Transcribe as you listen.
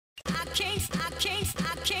I'm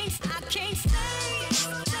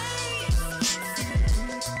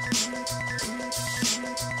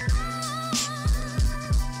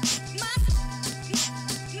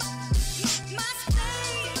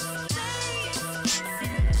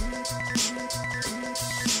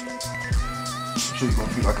sure you've gone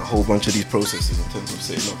through like a whole bunch of these processes in terms of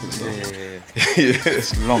setting up and stuff. Yeah.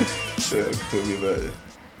 It's long. Yeah, tell me about it.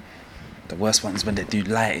 The worst one is when they do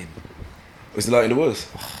lighting. Was the lighting the worst?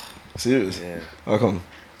 Serious? Yeah. How come?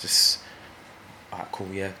 Just, alright, cool,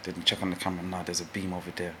 yeah. Then check on the camera. Nah, there's a beam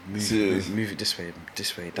over there. Move it this way,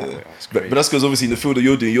 that way. That's but that's because obviously in the field that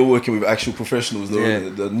you're doing, you're working with actual professionals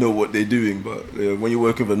that know what they're doing. But when you're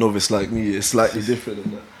working with a novice like me, it's slightly different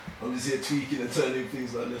than that. I'm just here tweaking and turning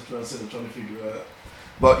things like left, right, and center, trying to figure it out.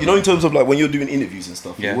 But in terms of like when you're doing interviews and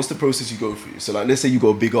stuff, what's the process you go through? So like, let's say you got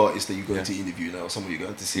a big artist that you're going to interview now, someone you're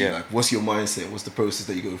going to see. Like, what's your mindset? What's the process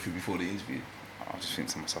that you go through before the interview? I just think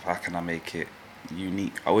to myself, how can I make it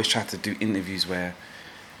unique? I always try to do interviews where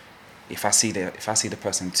if I see the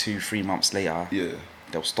person 2-3 months later,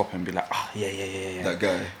 they'll stop and be like, yeah. That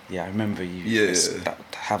guy. Yeah, I remember you.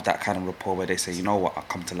 Have that kind of rapport where they say, you know what, I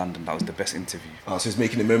come to London, that was the best interview. So it's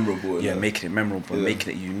making it memorable. Yeah, making it memorable,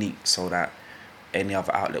 making it unique so that any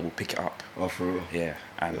other outlet will pick it up. Oh, for real? Yeah,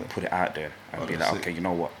 and put it out there and be like, okay, you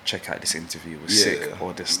know what, check out this interview, it was sick,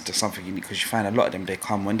 or there's something unique. Because you find a lot of them, they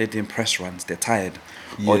come, when they're doing press runs, they're tired,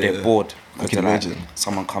 or they're bored. I can imagine.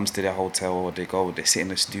 Someone comes to their hotel, or they sit in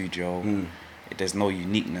the studio, there's no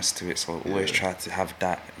uniqueness to it, so always try to have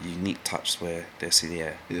that unique touch where they see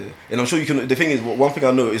and I'm sure you can. The thing is, one thing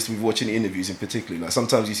I noticed with watching the interviews in particular, like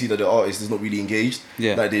sometimes you see that the artist is not really engaged,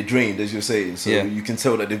 like they're drained, as you're saying, so you can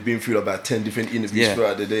tell that they've been through about 10 different interviews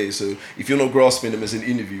throughout the day. So if you're not grasping them as an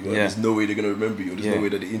interviewer, there's no way they're going to remember you. There's no way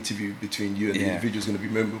that the interview between you and the individual is going to be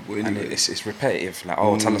memorable anyway. And it's repetitive, like,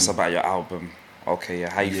 tell us about your album, okay,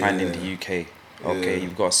 how you find in the UK, okay,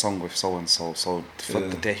 you've got a song with so and so,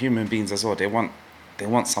 they're human beings as well, they want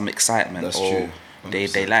some excitement. That's or true.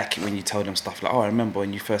 They like it when you tell them stuff like, I remember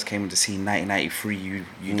when you first came into scene 1993,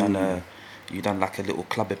 you done like a little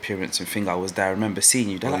club appearance and thing. I was there. I remember seeing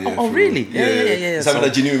you. They're like, really? Yeah. It's having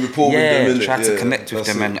a genuine rapport with them. Try to connect with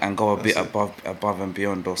them and go a bit above and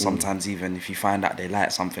beyond. Or sometimes even if you find out they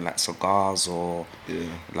like something like cigars or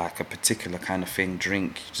like a particular kind of thing,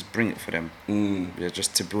 drink, you just bring it for them.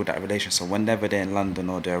 Just to build that relation. So whenever they're in London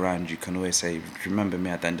or they're around, you can always say, remember me?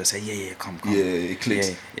 And then they say, come. Yeah, it clicks.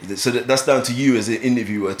 Yeah. So that's down to you as an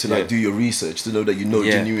interviewer to like do your research, to know that you know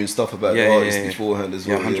genuine stuff about the artist beforehand as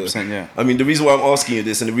well. 100%, I mean, the reason why I'm asking you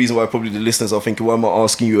this, and the reason why probably the listeners are thinking, why am I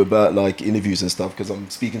asking you about like interviews and stuff? Because I'm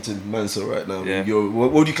speaking to Mansour right now.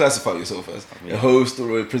 What would you classify yourself as? A host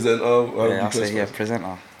or a presenter? I'll say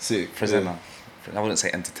presenter. Sick. Presenter. I wouldn't say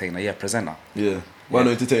entertainer. Presenter. Yeah. Why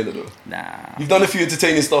not entertainer though? Nah. You've done a few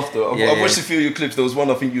entertaining stuff though. I've watched a few of your clips. There was one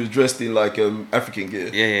I think you was dressed in like African gear.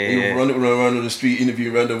 You were running around on the street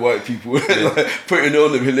interviewing random white people, like, putting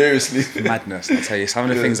on them hilariously. Madness, I tell you. Some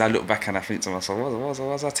of the things I look back and I think to myself, what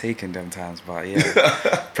was I taking them times? But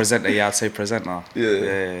presenter. I'd say presenter.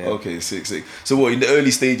 Yeah. Okay, sick. So what in the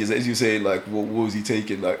early stages, as you say, like what was he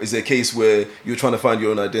taking? Like, is there a case where you're trying to find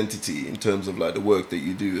your own identity in terms of like the work that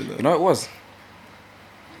you do? You know, it was.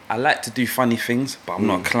 I like to do funny things, but I'm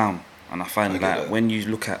not a clown. And I find when you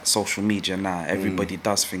look at social media now, everybody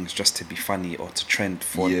does things just to be funny or to trend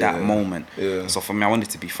for that moment. So for me, I wanted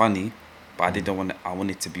to be funny, but I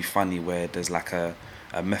wanted to be funny where there's like a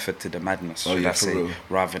method to the madness, should I say,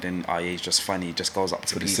 rather than he's just funny, he just goes up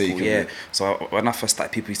to people. So when I first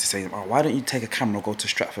started, people used to say, why don't you take a camera, go to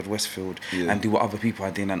Stratford Westfield and do what other people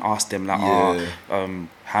are doing and ask them like,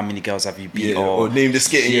 how many girls have you beat, or name the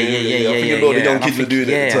skit. I think a lot of young kids were doing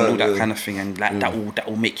it at the time, and all that kind of thing, and like that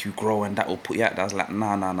will make you grow and that will put you out there. I was like,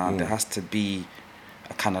 nah, there has to be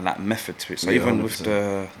a kind of like method to it. So even 100%. With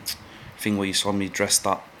the thing where you saw me dressed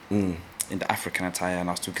up in the African attire and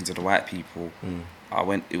I was talking to the white people,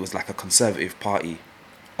 it was like a conservative party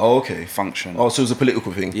function. So it was a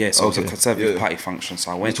political thing? Yeah, so it was a conservative party function.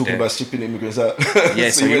 So I went there. You're talking about shipping immigrants out?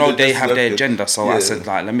 So they have their agenda. So I said,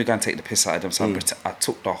 like, let me go and take the piss out of them. So I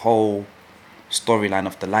took the whole storyline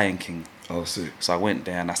of The Lion King. So I went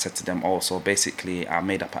there and I said to them, so basically I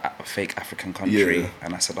made up a fake African country,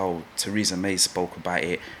 and I said, Theresa May spoke about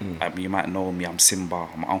it. You might know me, I'm Simba,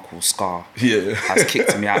 I'm Uncle Scar. Has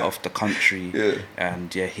kicked me out of the country,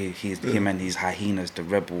 and him and his hyenas, the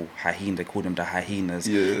rebel hyena, they call them the hyenas.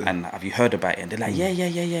 And have you heard about it? And they're like,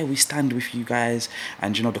 yeah, we stand with you guys.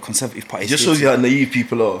 And you know, the Conservative Party. It just shows you how naive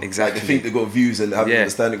people are. Exactly. Like, they think they got views and have an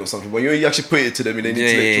understanding of something. When you actually put it to them in an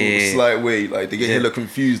intellectual slight way, like they get hella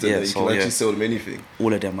confused and they can actually sell them anything.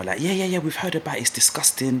 All of them were like, yeah, we've heard about it, it's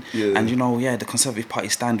disgusting. Yeah. And, you know, the Conservative Party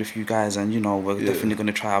stand with you guys, and, you know, we're definitely going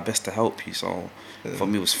to try our best to help you. So for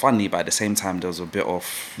me, it was funny, but at the same time, there was a bit of...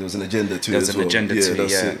 There was an agenda to it. There was an agenda to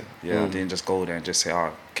it, Yeah, I didn't just go there and just say,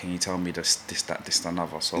 can you tell me this, that,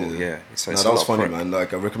 another? So, So that was funny, man.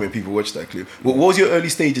 Like, I recommend people watch that clip. What was your early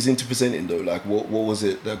stages into presenting, though? Like, what was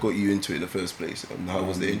it that got you into it in the first place? And how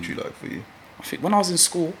was the entry like for you? I think when I was in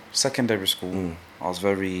school, secondary school, I was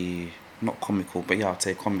very... not comical, but I'd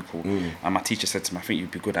say comical. And my teacher said to me, I think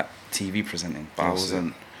you'd be good at TV presenting, but I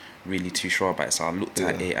wasn't really too sure about it. So I looked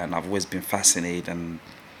at it, and I've always been fascinated and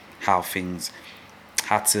how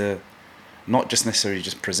to not just necessarily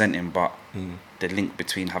just presenting, but the link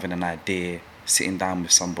between having an idea, sitting down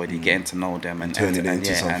with somebody, getting to know them, and turn it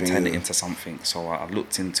into something. So I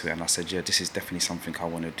looked into it, and I said, this is definitely something I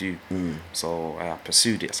want to do. So I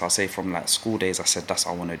pursued it. So I say from like school days, I said that's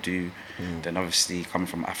what I want to do. Then obviously coming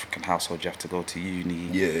from an African household, you have to go to uni.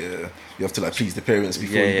 You have to like please the parents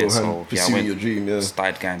before you go pursue your dream.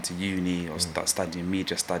 Started going to uni or start studying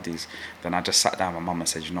media studies. Then I just sat down with my mum and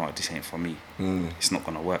said, you know what, this ain't for me. It's not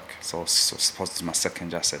gonna work. So supposed to my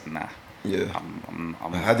second year, I said, nah.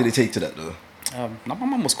 How did it take to that though? My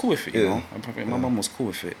mum was cool with it, you know. My mum was cool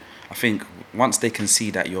with it. I think once they can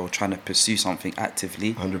see that you're trying to pursue something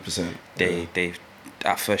actively, 100%. They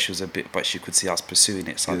at first she was a bit, but she could see us pursuing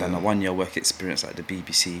it. So I done a 1 year work experience at the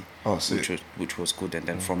BBC, which was good. And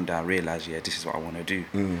then from there I realised, this is what I want to do.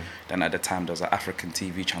 Then at the time there was an African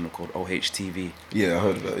TV channel called OHTV. Yeah, I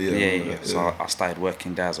heard about it. So I started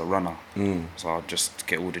working there as a runner. So I'll just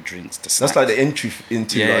get all the drinks, the snacks. That's like the entry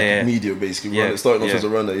into media, basically. Starting off as a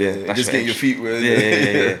runner, just getting your feet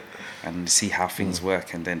wet. And see how things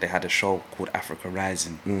work. And then they had a show called Africa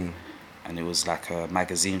Rising. And it was like a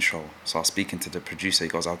magazine show. So I was speaking to the producer. He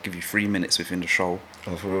goes, I'll give you 3 minutes within the show.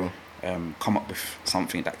 Oh, for real? Come up with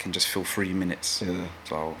something that can just fill 3 minutes.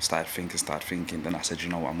 So I started thinking. Then I said, you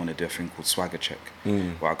know what, I'm going to do a thing called Swagger Check,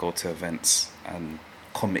 where I go to events and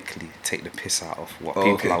comically take the piss out of what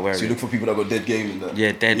people are wearing. So you look for people that got dead game in that?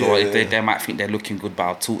 Yeah, dead. Or if they might think they're looking good, but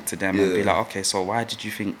I'll talk to them and be like, okay, so why did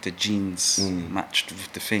you think the jeans matched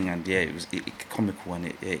with the thing? And it was comical,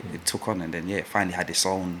 and it took on, and then it finally had its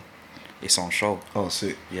own show. Oh,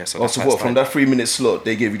 sick. Yeah, so from that 3 minute slot,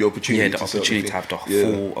 they gave you the opportunity. The opportunity to have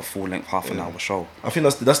a full length half an hour show. I think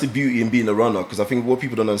that's the beauty in being a runner, because I think what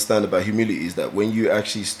people don't understand about humility is that when you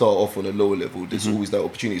actually start off on a lower level, there's always that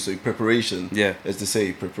opportunity. So preparation, as they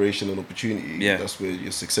say, preparation and opportunity. That's where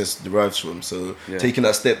your success derives from. So taking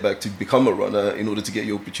that step back to become a runner in order to get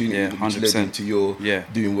your opportunity, which led into your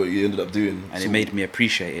doing what you ended up doing. And it made me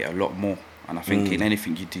appreciate it a lot more. And I think in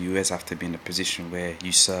anything you do, you always have to be in a position where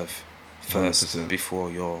you serve first 100%.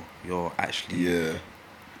 Before you're actually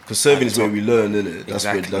because serving is where we learn, isn't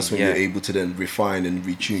it? That's when you're able to then refine and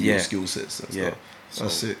retune your skill sets and stuff.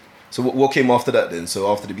 That's it. So what came after that then? So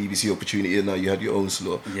after the BBC opportunity, and now you had your own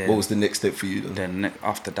slot. What was the next step for you then? Then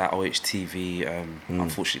after that, OHTV,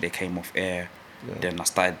 unfortunately they came off air. Then I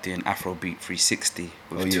started doing Afrobeat 360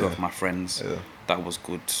 with two of my friends. That was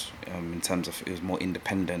good in terms of it was more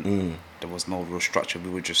independent. There was no real structure.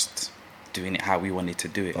 We were just doing it how we wanted to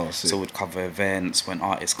do it. So we'd cover events when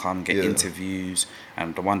artists come, get interviews,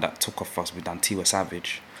 and the one that took off for us, we done Tiwa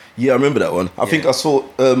Savage. Yeah, I remember that one. I think I saw.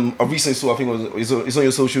 I recently saw. I think it's on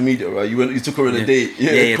your social media, right? You took her on a date.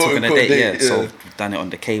 You took her on a date. So we've done it on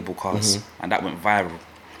the cable cast, and that went viral.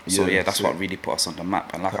 So that's what really put us on the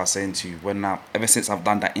map. And like I was saying to you, ever since I've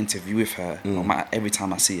done that interview with her, no matter, every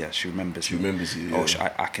time I see her, she remembers me. She remembers you.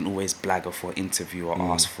 I can always blag her for an interview or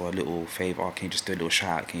ask for a little favour. Can you just do a little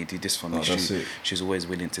shout out? Can you do this for me? She's always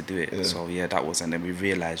willing to do it. So that was, and then we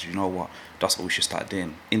realised, you know what, that's what we should start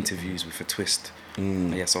doing. Interviews with a twist.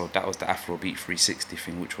 So that was the Afrobeat 360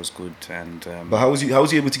 thing, which was good. And but how was you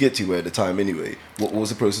able to get to her at the time anyway? What was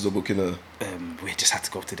the process of booking her? We just had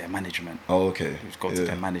to go to their management. Oh, okay. We go to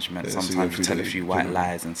their management. Sometimes we tell a few white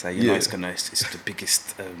lies and say, it's the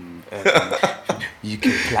biggest UK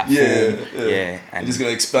platform. And it's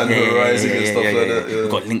gonna expand her horizon and stuff like that. We've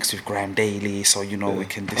got links with Graham Daily, so we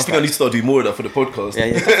can. I think I need to start doing more of that for the podcast.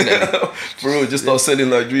 Definitely. For real, just start selling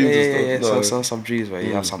like dreams and stuff. Sell some dreams where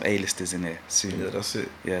you have some A-listers in there soon. Yeah, that's it.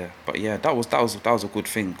 Yeah, but that was a good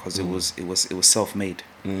thing, because it was self-made,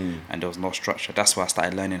 and there was no structure. That's why I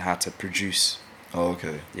started learning how to produce. Oh,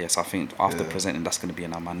 okay. Yes, I think after presenting, that's going to be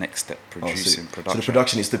my next step, producing production. So the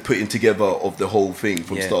production is the putting together of the whole thing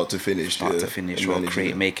from start to finish. Or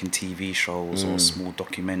making TV shows or small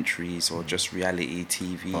documentaries or just reality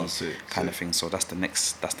TV kind of thing. So that's the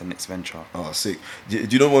next venture. Oh, sick. Do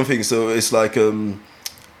you know one thing? So it's like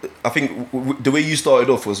I think the way you started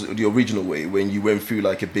off was the original way, when you went through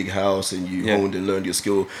like a big house and you honed and learned your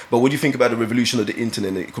skill. But what do you think about the revolution of the internet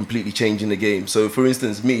and it completely changing the game? So, for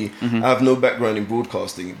instance, me, I have no background in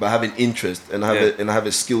broadcasting, but I have an interest and I have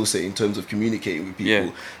a skill set in terms of communicating with people.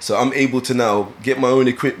 Yeah. So I'm able to now get my own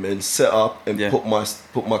equipment, set up, and put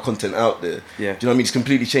my content out there. Yeah. Do you know what I mean? It's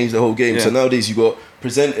completely changed the whole game. Yeah. So nowadays you got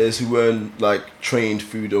presenters who weren't like trained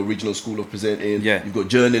through the original school of presenting. Yeah. You've got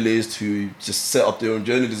journalists who just set up their own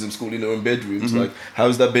journalism school in their own bedrooms. Like, how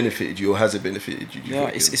has that benefited you, or has it benefited you?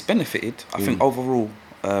 It's benefited. I think overall,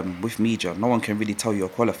 with media, no one can really tell you're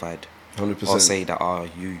qualified. 100%. Or say that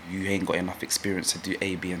you ain't got enough experience to do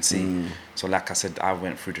A, B, and C. So like I said, I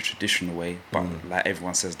went through the traditional way, but like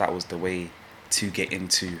everyone says, that was the way to get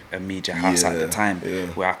into a media house at the time,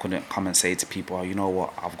 where I couldn't come and say to people, oh, you know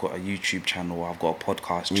what, I've got a YouTube channel, I've got a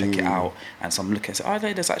podcast, check it out. And some look and say, oh,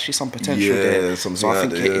 there's actually some potential there. So I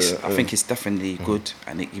think it's definitely good,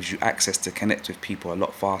 and it gives you access to connect with people a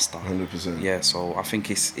lot faster. 100%. Yeah, so I think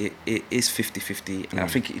it is 50-50, and I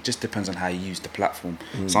think it just depends on how you use the platform.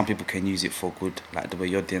 Some people can use it for good, like the way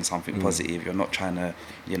you're doing something positive. You're not trying to,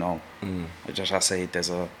 just I say there's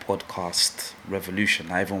a podcast revolution.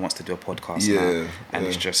 Now everyone wants to do a podcast now, and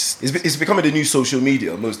it's just it's becoming the new social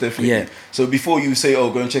media, most definitely. Yeah. So before you say,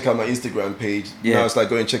 oh, go and check out my Instagram page, now it's like,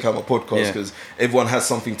 go and check out my podcast, because everyone has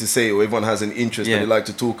something to say, or everyone has an interest that they like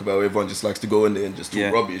to talk about. Everyone just likes to go in there and just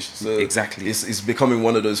talk rubbish. So exactly, it's becoming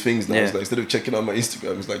one of those things now. It's like, instead of checking out my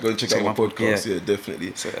Instagram, it's like, go and check out my podcast. Yeah,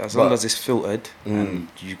 definitely. So as long as it's filtered and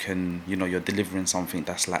you can, you're delivering something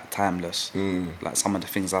that's like timeless. Like some of the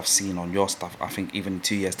things I've seen on your stuff, I think even in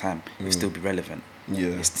 2 years' time, it'll still be relevant. Yeah,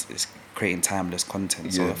 it's creating timeless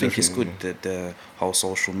content. So I think it's good that the whole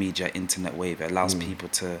social media internet wave, it allows people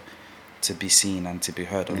to be seen and to be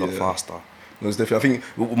heard a lot faster. Most definitely.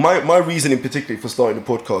 I think my reasoning particularly for starting the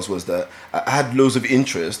podcast was that I had loads of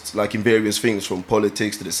interest, like in various things, from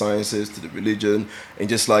politics to the sciences to the religion, and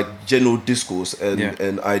just like general discourse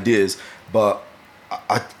and ideas. But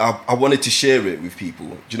I wanted to share it with people.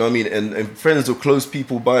 Do you know what I mean? And friends or close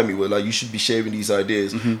people by me were like, you should be sharing these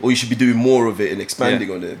ideas, or you should be doing more of it and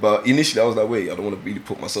expanding on it. But initially I was like, wait, I don't want to really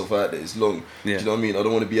put myself out there. It's long. Do you know what I mean? I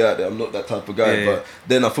don't want to be out there. I'm not that type of guy. But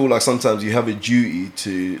then I feel like sometimes you have a duty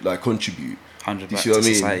to like contribute. 100 back to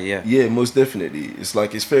society, yeah, most definitely. It's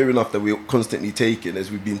like, it's fair enough that we're constantly taking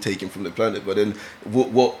as we've been taken from the planet, but then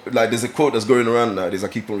what like, there's a quote that's going around nowadays, I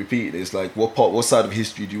keep on repeating it. It's like, what side of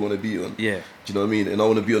history do you want to be on? Yeah. Do you know what I mean? And I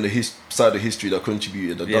want to be on the side of history that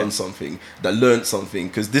contributed, that done something, that learned something,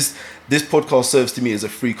 because this podcast serves to me as a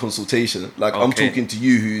free consultation. Like, I'm talking to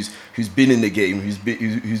you who's been in the game,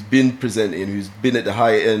 who's been presenting, who's been at the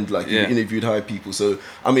higher end, like you've interviewed high people, so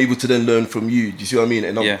I'm able to then learn from you. Do you see what I mean?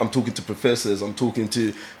 And I'm talking to professors, I'm talking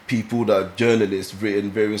to people that are journalists,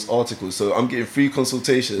 written various articles, so I'm getting free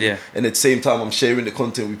consultation, and at the same time I'm sharing the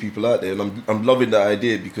content with people out there, and I'm loving that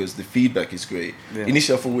idea because the feedback is great.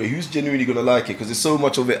 Initially I thought, wait, who's genuinely going to like it, because there's so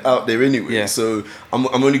much of it out there anyway, so I'm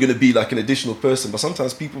only going to be like an additional person. But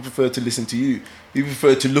sometimes people prefer to listen to you, people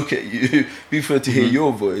prefer to look at you, people prefer to hear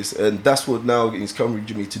your voice, and that's what now is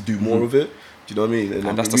encouraging me to do more of it. Do you know what I mean?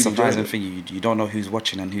 And that's the surprising thing. You don't know who's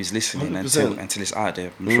watching and who's listening until it's out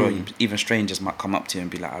there. I'm sure even strangers might come up to you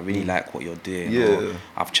and be like, I really like what you're doing. Or,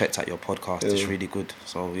 I've checked out your podcast. It's really good.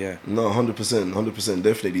 So yeah. No, 100%,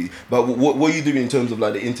 definitely. But what are you doing in terms of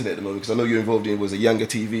like the internet at the moment? Because I know you're involved in Yanga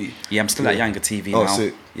TV. Yeah, I'm still at Yanga TV now.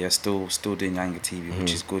 Sick. Yeah, still doing Yanga TV,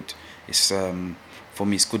 which is good. It's for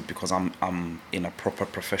me, it's good because I'm in a proper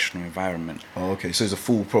professional environment. Oh, okay. So it's a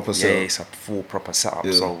full proper setup. Yeah, it's a full proper setup.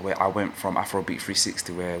 Yeah. So where I went from Afrobeat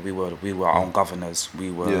 360, where we were our own governors.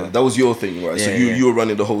 Yeah, that was your thing, right? Yeah, so you were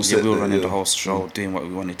running the whole set. Yeah, we were running the whole show, doing what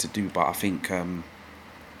we wanted to do. But I think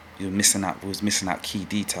we was missing out key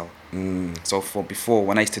detail. So before,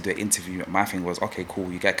 when I used to do an interview, my thing was, okay, cool,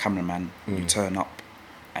 you get a cameraman, you turn up,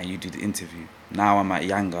 and you do the interview. Now I'm at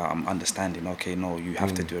Yanga, I'm understanding, okay, no, you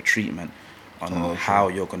have to do a treatment on how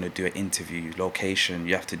you're going to do an interview, location,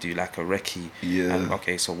 you have to do like a recce. Yeah. And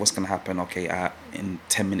okay, so what's going to happen? Okay, in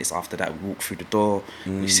 10 minutes after that, we walk through the door,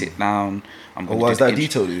 we sit down. Is that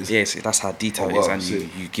detailed is? Yes, that's how detailed it is. And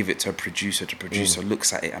you give it to a producer, the producer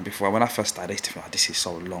looks at it. And when I first started, I used to think, this is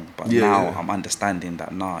so long. But now I'm understanding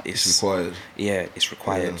that, it's required. Yeah, it's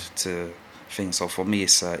required to things. So for me,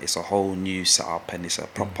 it's a whole new setup, and it's a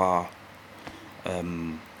proper,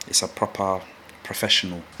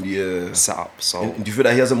 professional setup. So and do you feel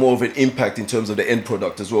that he has a more of an impact in terms of the end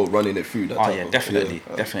product as well, running it through that? Definitely.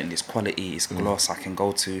 It's quality, it's gloss. I can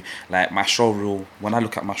go to like my show reel. When I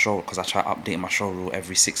look at my show, because I try updating my show reel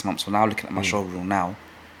every 6 months. When I'm looking at my show reel now,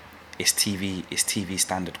 it's TV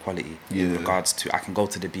standard quality in regards to, I can go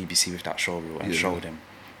to the BBC with that show reel and show them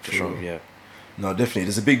For sure, yeah. No, definitely.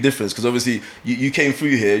 There's a big difference because obviously you came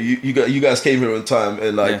through here. You guys came here on time,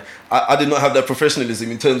 and like I did not have that professionalism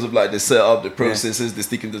in terms of like the setup, the processes, the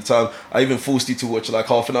sticking to the time. I even forced you to watch like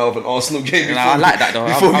half an hour of an Arsenal game. Before, I like that though.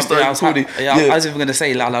 Before we started recording, I was even gonna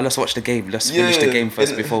say like, let's watch the game. Let's finish the game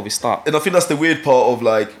first before we start. And I think that's the weird part of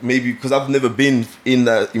like maybe because I've never been in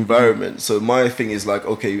that environment. So my thing is like,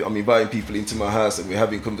 okay, I'm inviting people into my house and we're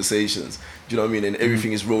having conversations. Do you know what I mean? And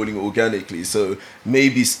everything is rolling organically. So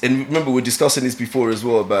maybe, and remember we're discussing this before as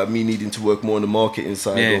well about me needing to work more on the marketing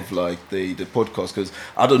side of like the podcast because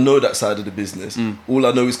I don't know that side of the business. All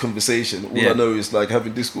I know is conversation. All I know is like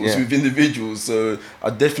having discourse with individuals. So I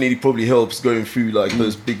definitely probably helps going through like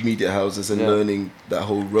those big media houses and learning that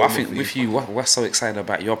whole realm. I think with you, what we're so excited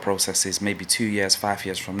about your process is maybe 2 years, 5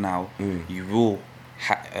 years from now, you will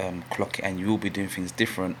clock it and you will be doing things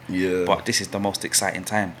different. But this is the most exciting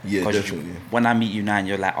time. Definitely. When I meet you now and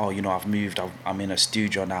you're like, oh, you know, I've moved, I'm in a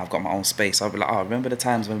studio now, I've got my own space. I'll be like, oh, remember the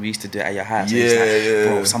times when we used to do it at your house?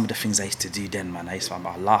 Bro, some of the things I used to do then, man, I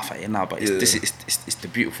laugh at it now, but it's the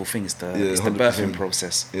beautiful thing, it's the birthing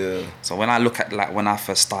process. So when I look at like when I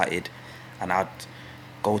first started and I'd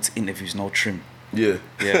go to interviews, no trim.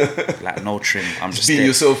 Like no trim. I'm just being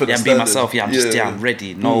yourself. I'm being myself. I'm just there. I'm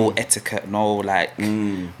ready. No etiquette. No like,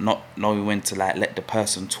 not knowing when to like let the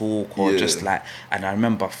person talk or just like. And I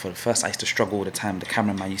remember for the first, I used to struggle all the time. The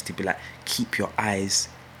cameraman used to be like, keep your eyes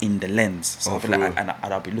in the lens. So I'll be like, and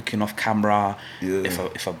I'll be looking off camera.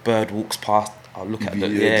 If a bird walks past, I'll look at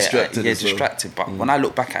distracted. But when I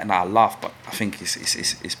look back at it now, I laugh. But I think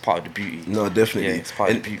it's part of the beauty. No, definitely. Yeah, it's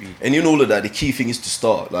part of the beauty. And in all of that, the key thing is to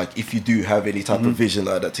start. Like, if you do have any type of vision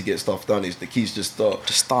like that to get stuff done, is the key is just start.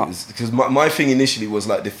 Just start. Because my thing initially was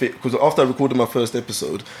like the fit. Because after I recorded my first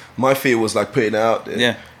episode, my fear was like putting it out there.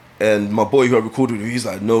 Yeah. And my boy who I recorded with, he's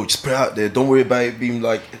like, no, just put it out there. Don't worry about it being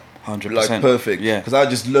like 100%. Like perfect. Yeah. Because I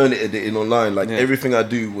just learned it editing online. Like everything I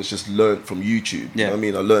do was just learned from YouTube. You know what I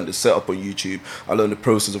mean? I learned the setup on YouTube. I learned the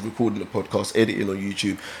process of recording the podcast, editing on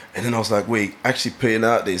YouTube. And then I was like, wait, actually putting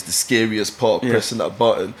out there is the scariest part, pressing that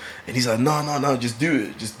button. And he's like, no, just do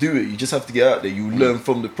it. Just do it. You just have to get out there. You learn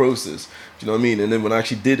from the process. Do you know what I mean? And then when I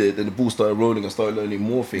actually did it, then the ball started rolling. I started learning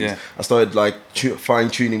more things. Yeah. I started like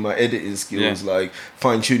fine-tuning my editing skills, like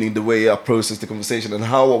fine-tuning the way I process the conversation and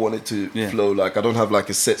how I want it to flow. Like I don't have like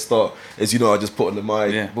a set start. As you know, I just put on the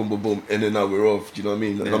mic, boom, boom, boom, and then now we're off. Do you know what I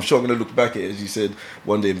mean? And I'm sure I'm going to look back at it, as you said,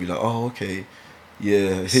 one day and be like, oh, okay.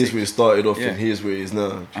 Yeah, here's where it started off and here's where it is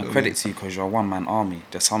now. And credit to you because you're a one-man army.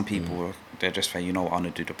 There's some people, they're just saying, you know what, I'm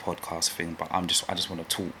going to do the podcast thing, but I just want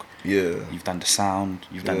to talk. Yeah. You've done the sound,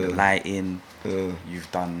 you've done the lighting,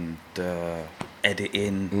 you've done the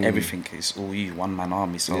editing, everything is all you, one-man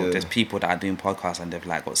army. So there's people that are doing podcasts and they've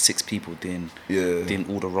like got 6 people doing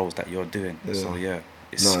all the roles that you're doing. So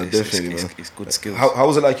it's good skills. How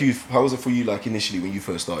was it like you? How was it for you like initially when you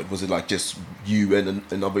first started? Was it like just you and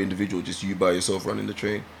another individual, just you by yourself running the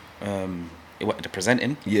train? The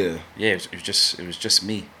presenting? Yeah. It was just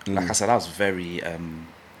me. Like I said, I was very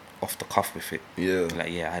off the cuff with it. Yeah.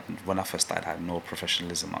 Like when I first started, I had no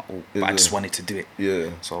professionalism at all. But I just wanted to do it. Yeah.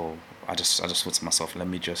 So I just thought to myself, let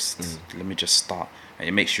me just start. And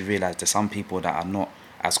it makes you realise there's some people that are not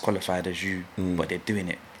as qualified as you, but they're doing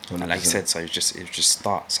it. And like you said, so it was just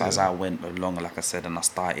start. So as I went along, like I said, and I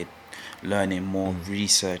started learning more,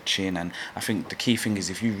 researching, and I think the key thing is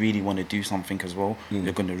if you really want to do something as well,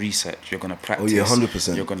 you're going to research, you're going to practice. Oh yeah,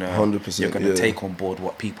 100%. You're going to take on board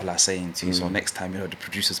what people are saying to you. So next time, the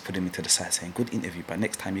producer's putting me to the side saying, good interview, but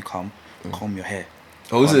next time you come, comb your hair.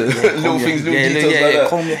 Oh, is it? Little things, little details like that.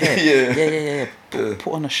 Comb your hair.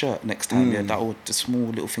 Put on a shirt next time. The small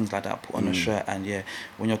little things like that. Put on a shirt, and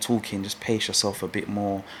when you're talking, just pace yourself a bit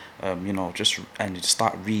more. Just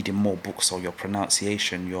start reading more books. So your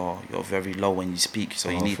pronunciation, you're very low when you speak. So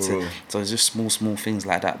you need to. Real. So it's just small things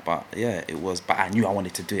like that. But it was. But I knew I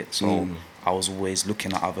wanted to do it. So I was always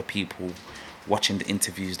looking at other people, watching the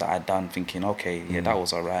interviews that I'd done, thinking, okay, that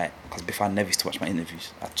was alright. Because before I never used to watch my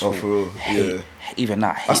interviews at all. Oh, for real? Even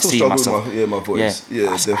now, I hate seeing myself. My voice.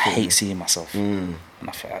 Definitely. I hate seeing myself. And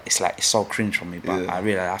I feel like it's so cringe for me, but I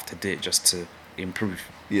really have to do it just to improve.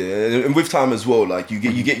 Yeah, and with time as well, like you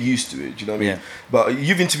get used to it. Do you know what I mean? Yeah. But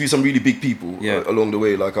you've interviewed some really big people along the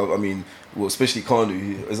way. Like I mean, especially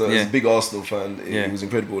Kanu, as a big Arsenal fan, it was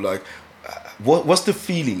incredible. Like, what's the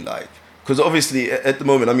feeling like? Because obviously at the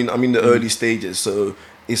moment, I'm in the early stages, so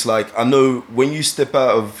it's like I know when you step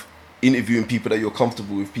out of interviewing people that you're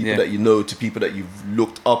comfortable with, people that you know, to people that you've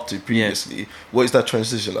looked up to previously. What is that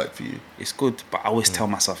transition like for you? It's good, but I always tell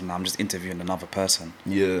myself, I'm just interviewing another person.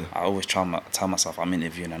 Yeah. I always tell myself I'm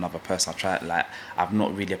interviewing another person. I'm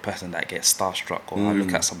not really a person that gets starstruck, or I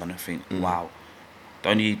look at someone and think, wow, The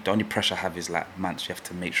only pressure I have is like, man, you have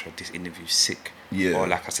to make sure this interview's sick. Yeah. Or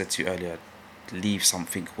like I said to you earlier, leave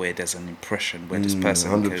something where there's an impression, where this person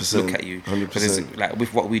can look at you. 100%. Because like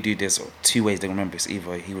with what we do, there's two ways they remember. It's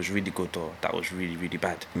either he was really good or that was really, really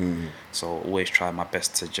bad. So always try my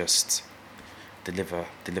best to just deliver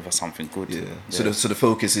something good. Yeah. So the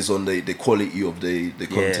focus is on the quality of the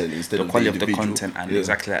content instead of the quality of the content, and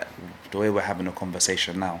exactly like the way we're having a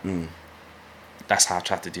conversation now. That's how I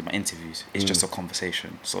try to do my interviews. It's just a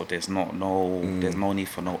conversation. So there's there's no need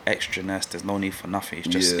for no extraness. There's no need for nothing. It's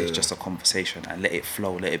just a conversation, and let it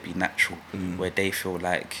flow. Let it be natural. Where they feel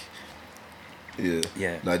like.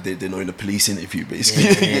 Yeah. Like they're not in a police interview,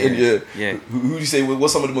 basically. Yeah. Who do you say?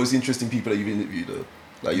 What's some of the most interesting people that you've interviewed, though?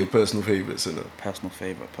 Like your personal favourites, you know? Personal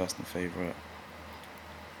favourite.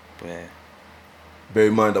 But bear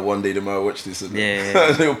in mind that one day they might watch this and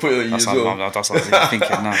they'll put it on you as well. That's what I was thinking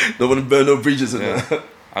now. Don't want to burn no bridges and that.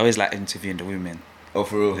 I always like interviewing the women. Oh,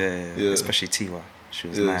 for real? Yeah. Especially Tiwa. She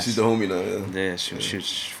was nice. She's the homie now, Yeah, she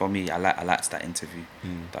was, for me, I liked that interview.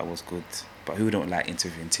 That was good. But who don't like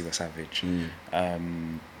interviewing Tiwa Savage?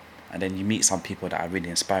 And then you meet some people that are really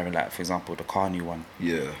inspiring, like for example the Carney one.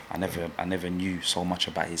 Yeah. I never knew so much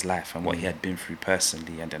about his life and what he had been through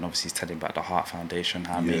personally, and then obviously he's telling about the Heart Foundation,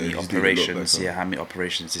 how many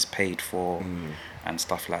operations is paid for, and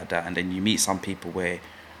stuff like that. And then you meet some people where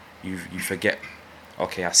you forget,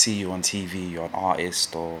 okay, I see you on TV, you're an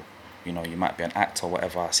artist, or you know, you might be an actor or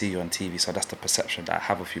whatever, I see you on TV, so that's the perception that I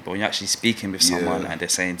have of you. But when you're actually speaking with someone and they're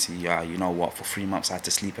saying to you, you know what, for 3 months I had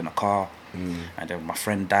to sleep in a car, and then my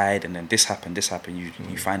friend died, and then this happened,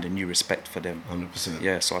 you find a new respect for them. 100%.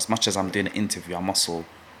 Yeah, so as much as I'm doing an interview, I'm also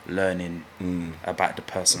learning about the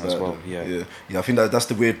person as well. Yeah, I think that's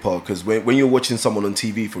the weird part, because when you're watching someone on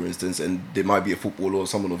TV, for instance, and they might be a footballer or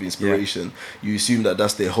someone of inspiration, you assume that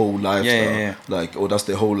that's their whole lifestyle, like, or that's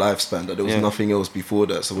their whole lifespan, that there was nothing else before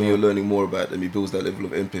that. So when you're learning more about them, it builds that level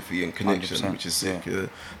of empathy and connection, which is sick.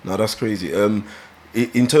 No, that's crazy.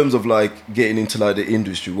 In terms of like getting into like the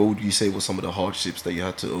industry, what would you say were some of the hardships that you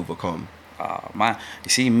had to overcome? You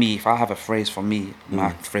see, me, if I have a phrase for me,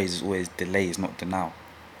 my phrase is always delay is not denial.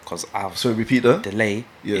 So repeat that? Delay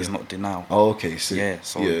is not denial. Oh, okay. So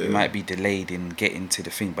you might be delayed in getting to the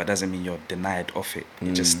thing, but doesn't mean you're denied of it.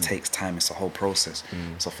 It just takes time. It's a whole process.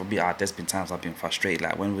 So for me, there's been times I've been frustrated.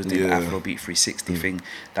 Like when we was doing the Afrobeat 360 thing,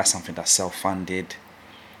 that's something that's self-funded.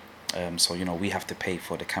 So you know, we have to pay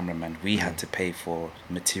for the cameraman. We had to pay for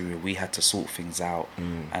material. We had to sort things out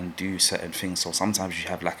and do certain things. So sometimes you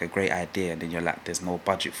have like a great idea, and then you're like, there's no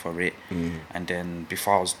budget for it. And then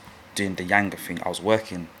before I was doing the Yanga thing, I was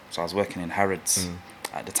working. So I was working in Harrods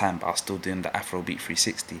at the time, but I was still doing the Afrobeat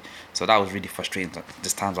 360. So that was really frustrating.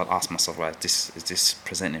 There's times I'd ask myself, right, is this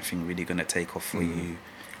presenting thing really going to take off for you?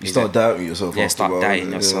 You start doubting yourself. Yeah, start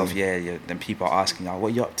doubting yourself. Yeah. Then people are asking,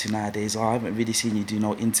 what are you up to nowadays? I haven't really seen you do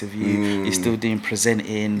no interview. You're still doing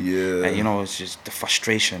presenting. Yeah. And you know, it's just the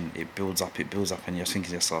frustration. It builds up, and you're thinking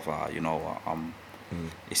to yourself, you know what,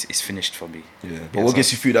 it's finished for me. But what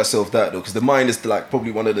gets you through that self-doubt though? Because the mind is like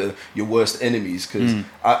probably one of your worst enemies. Because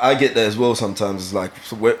I get that as well sometimes. It's like,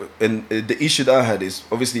 and the issue that I had is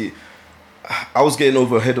obviously I was getting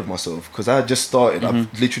over ahead of myself, because I had just started.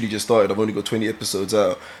 I've literally just started. I've only got 20 episodes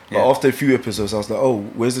out. But after a few episodes, I was like, oh,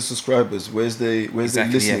 where's the subscribers? Where's the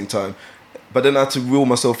listening time? But then I had to reel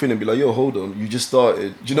myself in and be like, yo, hold on, you just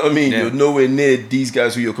started. Do you know what I mean? You're nowhere near these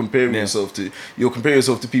guys who you're comparing yourself to. You're comparing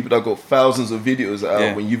yourself to people that got thousands of videos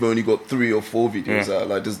out when you've only got 3 or 4 videos out.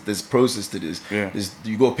 Like there's process to this.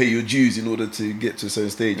 You got to pay your dues in order to get to a certain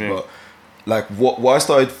stage. But like what I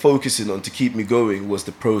started focusing on to keep me going was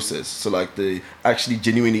the process. So like the actually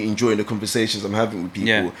genuinely enjoying the conversations I'm having with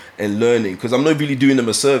people and learning, because I'm not really doing them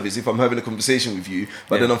a service if I'm having a conversation with you,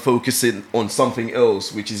 but then I'm focusing on something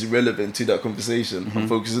else which is irrelevant to that conversation. I'm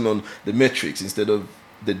focusing on the metrics instead of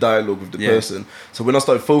the dialogue with the person. So when I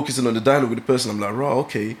started focusing on the dialogue with the person, I'm like, right,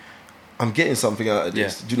 okay, I'm getting something out of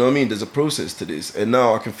this. Do you know what I mean? There's a process to this, and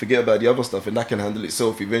now I can forget about the other stuff, and that can handle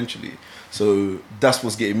itself eventually. So that's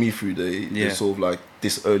what's getting me through the sort of like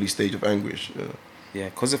this early stage of anguish.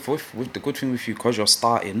 Because with the good thing with you, because you're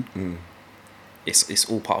starting, it's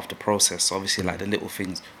all part of the process. So obviously, like the little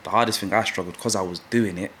things, the hardest thing I struggled because I was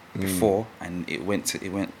doing it before, and it went.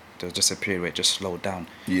 There was just a period where it just slowed down.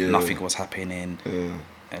 Nothing was happening.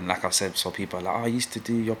 And like I said, so people are like, I used to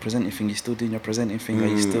do your presenting thing, you're still doing your presenting thing, are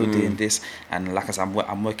you still doing this? And like I said,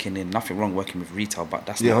 I'm working in, nothing wrong working with retail, but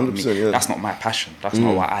that's not me. That's not my passion. That's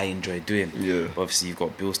not what I enjoy doing. But obviously you've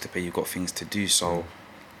got bills to pay, you've got things to do, so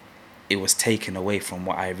it was taken away from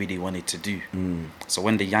what I really wanted to do. So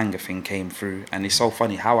when the Yanga thing came through, and it's so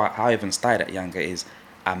funny, how I even started at Yanga is,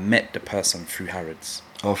 I met the person through Harrods.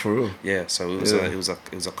 Oh, for real? Yeah, so it was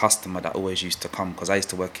a customer that always used to come, because I used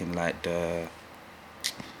to work in like the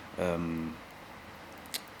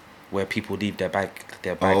where people leave their bags.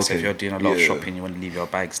 So if you're doing a lot of shopping, you want to leave your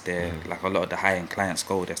bags there. Like a lot of the high-end clients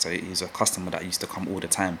go there. So he's a customer that used to come all the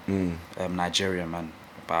time. Nigerian man,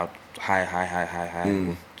 about high.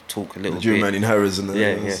 We'll talk a little Nigerian bit. Man in Harrods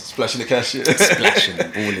and splashing the cash. Splashing,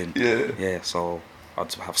 balling. Yeah. So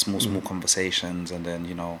I'd have small conversations, and then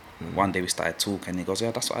one day we started talking, and he goes,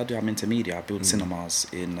 "Yeah, that's what I do. I'm into media. I build cinemas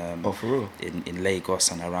in for real? in Lagos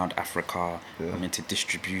and around Africa. I'm into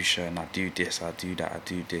distribution. I do this, I do that, I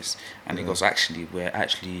do this." And he goes, "Actually, we're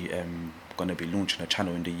actually going to be launching a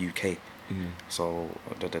channel in the UK." So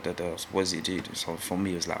what does it do? So for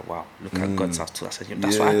me, it was like, wow, look at God's house too. I said,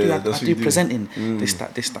 that's what I do. I do presenting this,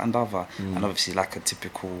 that, and other. And obviously, like a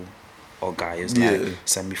typical guy is like,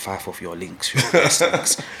 send me 5 of your links, your best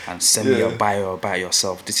links, and send me a bio about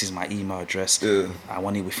yourself. This is my email address. I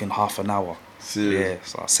want it within half an hour.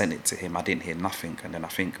 Serious? So I sent it to him. I didn't hear nothing, and then I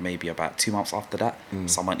think maybe about 2 months after that,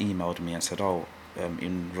 someone emailed me and said,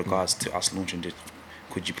 in regards to us launching this,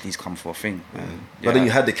 could you please come for a thing? But then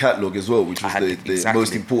you had the catalogue as well, which was the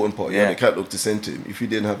most important part. You had the catalogue to send to him. If you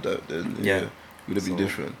didn't have that, then it would have been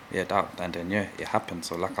different. It happened.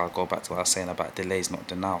 So like, I'll go back to what I was saying about delays, not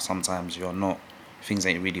denial. Sometimes things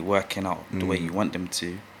ain't really working out the way you want them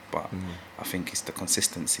to, but I think it's the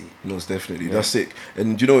consistency. Most definitely. That's sick.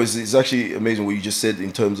 And it's actually amazing what you just said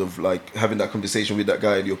in terms of like having that conversation with that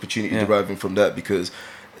guy and the opportunity deriving from that, because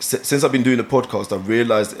since I've been doing the podcast, I've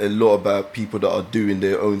realised a lot about people that are doing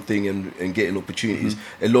their own thing and getting opportunities.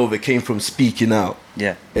 A lot of it came from speaking out.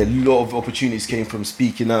 Yeah. A lot of opportunities came from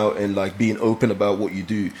speaking out and like being open about what you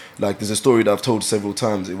do. Like, there's a story that I've told several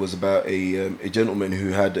times. It was about a gentleman who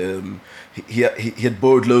had he had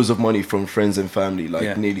borrowed loads of money from friends and family,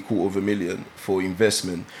 like nearly $250,000 for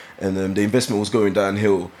investment, and the investment was going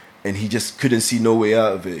downhill. And he just couldn't see no way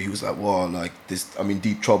out of it. He was like, wow, like this, I'm in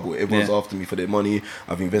deep trouble. Everyone's after me for their money.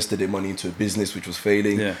 I've invested their money into a business which was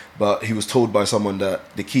failing. Yeah. But he was told by someone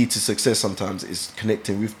that the key to success sometimes is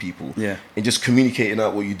connecting with people and just communicating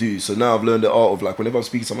out what you do. So now I've learned the art of, like, whenever I'm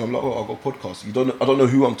speaking to someone, I'm like, I've got a podcast. I don't know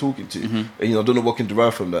who I'm talking to. And, I don't know what can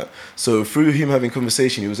derive from that. So through him having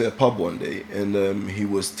conversation, he was at a pub one day, and he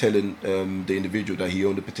was telling the individual that he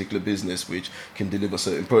owned a particular business which can deliver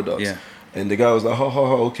certain products. Yeah. And the guy was like,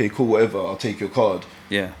 okay, cool, whatever, I'll take your card.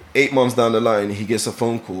 Yeah. 8 months down the line, he gets a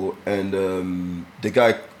phone call, and the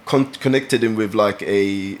guy connected him with like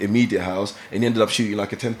a media house, and he ended up shooting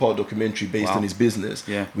like a 10-part documentary based on his business,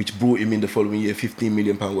 which brought him in the following year £15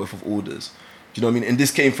 million worth of orders. Do you know what I mean? And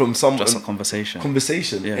this came from someone, just a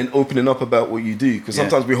conversation, and opening up about what you do. Because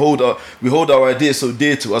sometimes we hold our ideas so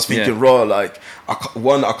dear to us, thinking, like,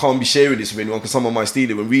 I can't be sharing this with anyone because someone might steal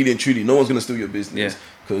it. When really and truly, no one's gonna steal your business.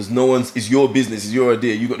 Because it's your business, it's your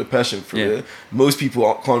idea, you got the passion for it. Most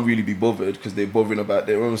people can't really be bothered because they're bothering about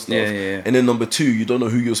their own stuff. And then number two, you don't know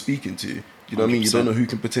who you're speaking to. You know what I mean? You don't know who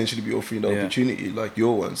can potentially be offering the opportunity like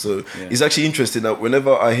your one. So it's actually interesting that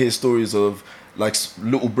whenever I hear stories of like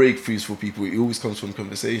little breakthroughs for people, it always comes from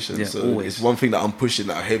conversation. So always. It's one thing that I'm pushing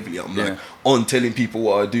out heavily. I'm like on telling people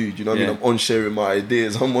what I do. Do you know what I mean? I'm on sharing my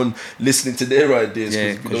ideas. I'm on listening to their ideas.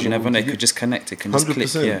 Because you never know, it could just connect. It can just click.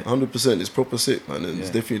 100%. It's proper sick, man. And it's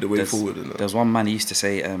definitely the way forward. There's one man, he used to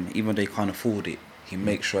say, even though he can't afford it, he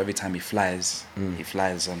makes sure every time he flies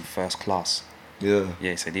first class. Yeah,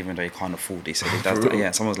 he said even though he can't afford it, he said he does that. Yeah,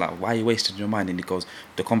 someone's like, why are you wasting your mind? And he goes,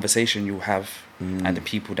 the conversation you have and the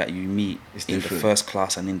people that you meet in the first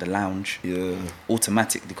class and in the lounge,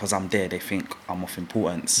 automatically, because I'm there, they think I'm of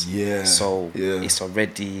importance. So it's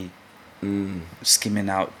already skimming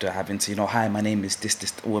out the having to, hi, my name is this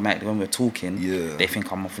automatically when we're talking, they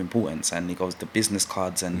think I'm of importance. And he goes, the business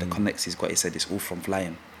cards and the connects he's got, he said it's all from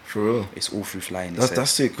flying. For real, it's all through flying.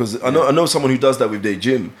 That's it. Because I know someone who does that with their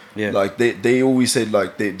gym. Like they always said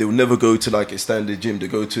like they will never go to like a standard gym. They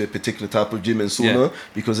go to a particular type of gym and sauna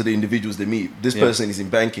because of the individuals they meet. This person is in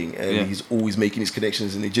banking and he's always making his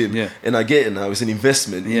connections in the gym. And I get it now. It's an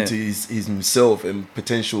investment into his himself and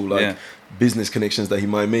potential like business connections that he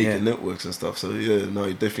might make and networks and stuff. So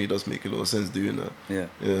it definitely does make a lot of sense doing that.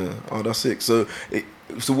 Oh, that's sick. So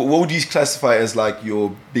what would you classify as like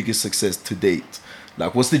your biggest success to date?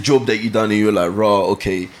 Like, what's the job that you done and you're like,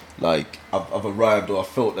 okay, like, I've arrived, or I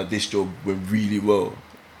felt that this job went really well?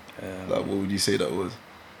 Like, what would you say that was?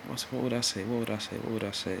 What would I say?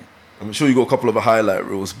 I'm sure you got a couple of highlight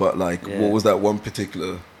reels, but like, what was that one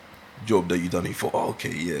particular job that you done and you thought,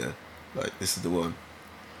 like, this is the one?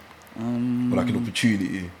 Or like an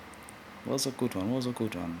opportunity? What was a good one?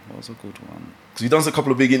 Because you've done a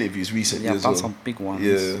couple of big interviews recently. I've done some big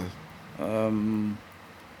ones.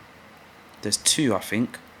 There's 2, I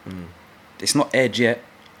think. It's not aired yet,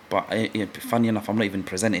 but funny enough, I'm not even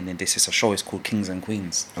presenting in this. It's a show. It's called Kings and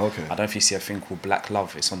Queens. Okay. I don't know if you see a thing called Black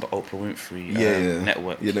Love. It's on the Oprah Winfrey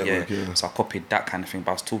network. Yeah. So I copied that kind of thing,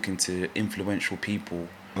 but I was talking to influential people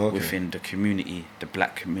within the community, the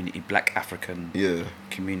black community, black African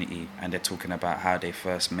community, and they're talking about how they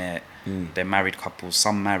first met. They're married couples,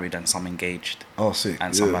 some married and some engaged. Oh, sick.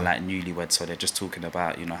 And some are like newlyweds, so they're just talking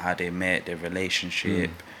about, you know, how they met, their relationship,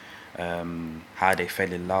 how they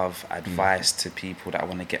fell in love, advice to people that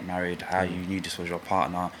want to get married, how you knew this was your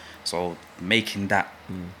partner. So making that,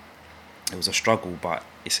 it was a struggle, but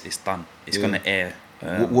it's done. It's gonna air.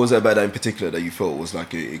 What was it about that in particular that you felt was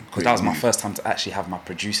like a great that was my first time to actually have my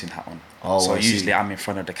producing hat on. So usually I'm in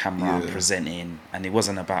front of the camera, I'm presenting, and it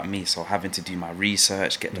wasn't about me. So having to do my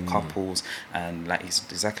research, get the couples, and like it's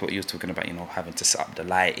exactly what you were talking about, you know, having to set up the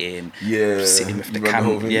lighting, sitting with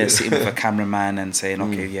the sitting with a cameraman and saying,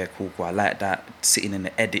 okay, cool, I like that. Sitting in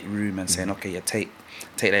the edit room and saying, okay, take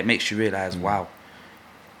that. It makes you realize, wow.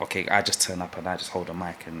 Okay, I just turn up and I just hold a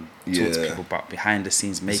mic and talk to people, but behind the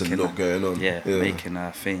scenes making there's a lot going on. Making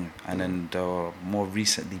a thing. And then more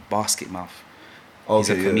recently, Basketmouth. He's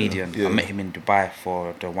a comedian. I met him in Dubai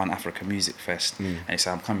for the One Africa Music Fest, and he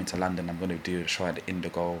said, "I'm coming to London. I'm going to do a show at the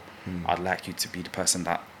Indigo. I'd like you to be the person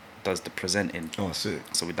that does the presenting." Oh, sick.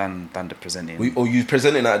 So we done the presenting. You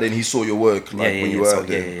presenting that? Then he saw your work when you were out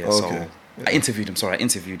there. Oh, okay. So I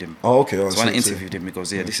interviewed him. Oh, okay. So when I interviewed him, he goes,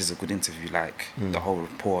 this is a good interview, like the whole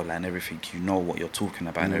rapport and everything, you know what you're talking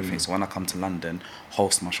about and everything. So when I come to London,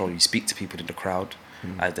 host my show, you speak to people in the crowd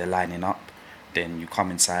as they're lining up, then you come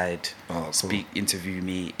inside, interview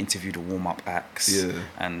me, interview the warm-up acts,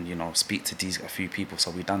 and, you know, speak to a few people.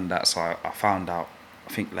 So we done that. So I found out,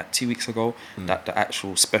 I think like 2 weeks ago, that the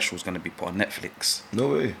actual special is going to be put on Netflix. No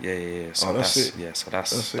way. Yeah. So that's it. Yeah, so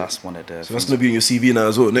that's one of the. So that's going to be on your CV now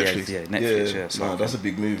as well, Netflix. Yeah, Netflix. Yeah. So that's a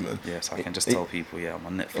big move, man. Yeah, so I can just tell people, I'm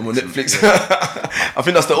on Netflix. I'm on Netflix. I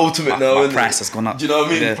think that's the ultimate now. My price has gone up. Do you know what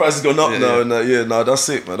I mean? The price has gone up now, and that's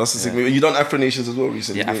sick, man. That's a sick move. And you done Afro Nations as well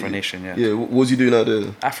recently. Yeah, Afro Nation. Yeah. Yeah. What was you doing out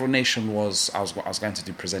there? Afro Nation was I was going to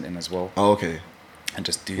do presenting as well. Oh, okay. And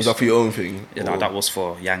just do. Was that for your own thing? Yeah, no, that was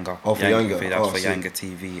for Yanga. Oh, for Yanga. That was for Yanga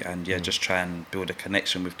TV, and just try and build a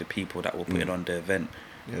connection with the people that will put it on the event,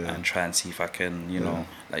 and try and see if I can, you know,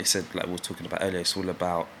 like you said, like we were talking about earlier, it's all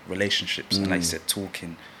about relationships, and like you said,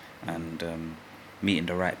 talking, and meeting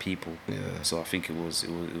the right people. Yeah. So I think it was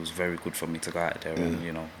very good for me to go out there, and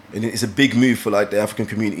you know. And it's a big move for like the African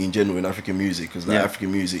community in general in African music, because like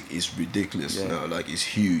African music is ridiculous now. Like it's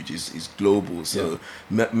huge, it's global. So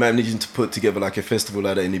managing to put together like a festival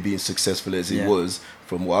like that and it being successful as it was,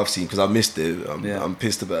 from what I've seen, because I missed it. I'm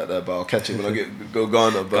pissed about that, but I'll catch it when I go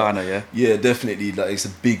Ghana. But Ghana, definitely, like it's a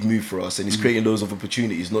big move for us, and it's creating loads of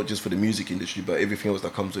opportunities, not just for the music industry, but everything else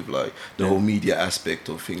that comes with like the whole media aspect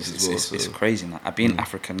of things as well. It's crazy, man. Being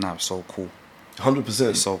African now is so cool. 100%.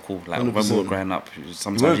 It's so cool. Like 100%. When we were growing up,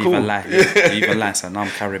 sometimes you even lie. So now I'm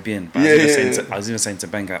Caribbean. But I was even saying to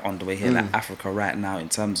Benga on the way here, like Africa right now, in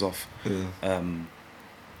terms of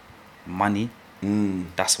money,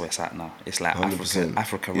 that's where it's at now. It's like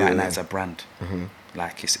Africa right now is a brand.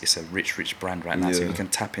 Like it's a rich brand right now. So you can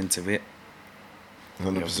tap into it.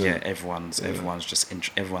 100%. Yeah,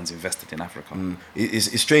 everyone's invested in Africa.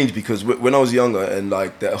 It's strange because when I was younger and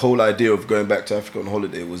like that whole idea of going back to Africa on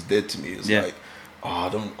holiday was dead to me. It's like,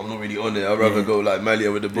 I'm not really on it. I'd rather go like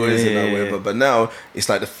Malia with the boys and whatever. But now it's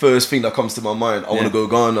like the first thing that comes to my mind. I want to go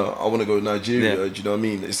Ghana. I want to go Nigeria. Do you know what I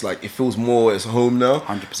mean? It's like it feels more as home now.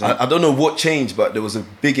 100%. I don't know what changed, but there was a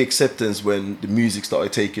big acceptance when the music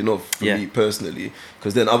started taking off for me personally.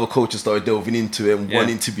 Because then other cultures started delving into it and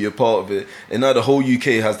wanting to be a part of it. And now the whole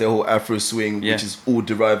UK has their whole Afro swing, which is all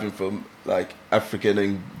deriving from like African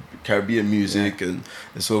and Caribbean music and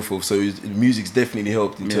so forth. So music's definitely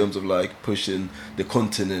helped in terms of like pushing the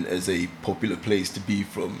continent as a popular place to be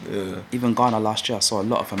from. Even Ghana last year, I saw a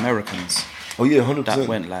lot of Americans. Oh yeah, 100%. That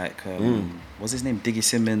went like, what's his name? Diggy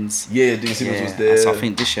Simmons. Yeah, Diggy Simmons was there. So I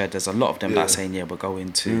think this year there's a lot of them that are saying, we're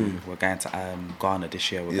going to Ghana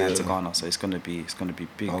this year. We're going to Ghana, so it's gonna be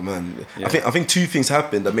big. Oh man, I think two things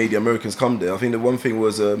happened that made the Americans come there. I think the one thing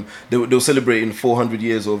was they were celebrating 400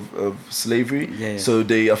 years of slavery. So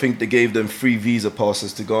I think they gave them free visa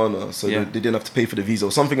passes to Ghana, so they didn't have to pay for the visa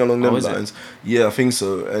or something along those lines. Yeah, I think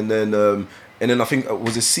so. And then And then I think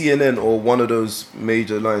was it CNN or one of those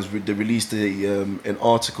major lines? They released an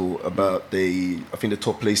article about I think the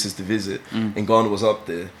top places to visit, and Ghana was up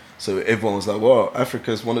there. So everyone was like, "Wow,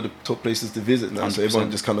 Africa is one of the top places to visit now." 100%. So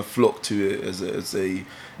everyone just kind of flocked to it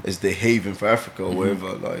as the haven for Africa or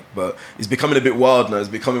wherever. Like, but it's becoming a bit wild now. It's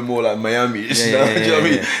becoming more like Miami. Do you know what I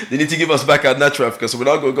mean? They need to give us back our natural Africa. So when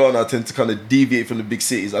I go to Ghana, I tend to kind of deviate from the big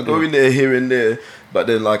cities. I go in there here and there, but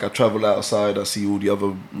then like I travel outside. I see all the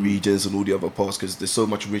other regions and all the other parts because there's so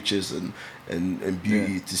much riches and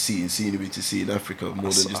beauty to see and scenery to see in Africa more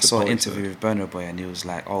than just. I saw an interview with Burna Boy and he was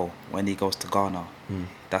like, "Oh, when he goes to Ghana,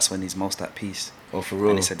 that's when he's most at peace." Oh, for real?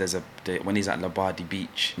 And he said when he's at Labadi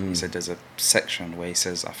Beach, he said there's a section where he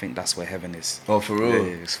says, "I think that's where heaven is." Oh, for real?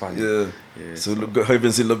 Yeah, it's funny. Yeah. So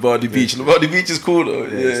heaven's in Labadi Beach. Labadi Beach is cool though.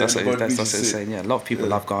 Yeah, that's what it's saying. Yeah, a lot of people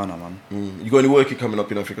love Ghana, man. You got any work coming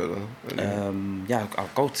up in Africa though? I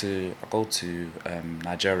go to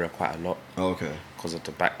Nigeria quite a lot. Oh, okay. Because of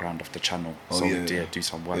the background of the channel, do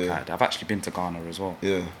some work out there. I've actually been to Ghana as well.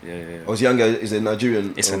 Yeah. Oh, Yanga is a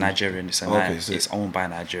Nigerian. It's a Nigerian. It's owned by a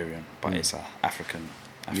Nigerian, but it's a African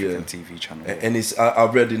TV channel. And it's I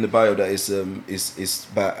read in the bio that it's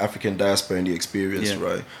about African diaspora and the experience,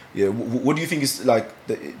 right? Yeah. What do you think is like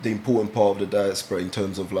the important part of the diaspora in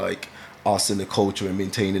terms of like us and the culture and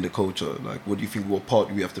maintaining the culture? Like, what do you think? What part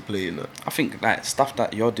do we have to play in that? I think like stuff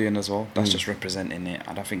that you're doing as well. That's just representing it,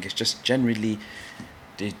 and I think it's just generally.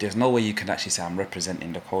 There's no way you can actually say I'm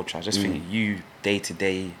representing the culture. I just think you day to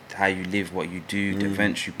day, how you live, what you do, the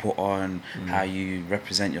events you put on, how you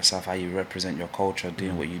represent yourself, how you represent your culture,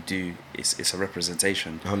 doing what you do. It's a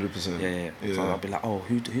representation. 100%. Yeah. So I'll be like, oh,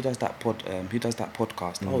 who does that who does that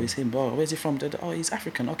podcast? Oh, it's him. Oh, where's he from? Oh, he's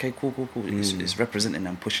African. Okay, cool. It's representing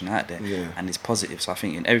and pushing out there, and it's positive. So I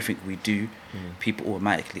think in everything we do, people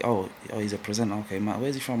automatically, oh, he's a presenter. Okay,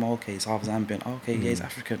 where's he from? Oh, okay, he's half Zambian. Oh, okay, he's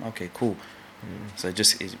African. Okay, cool. So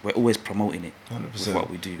we're always promoting it 100%. With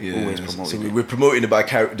what we do. Always promoting it. We're promoting it by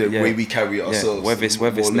the way we carry ourselves. Whether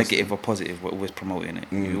it's negative or positive, we're always promoting it.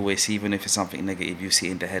 You always see, even if it's something negative, you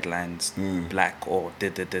see in the headlines, black or of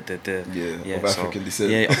African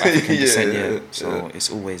descent. Yeah, of African descent. So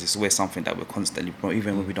it's always something that we're constantly promoting,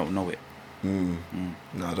 even when we don't know it.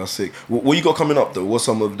 No, that's sick. What you got coming up though? What's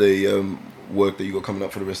some of the work that you got coming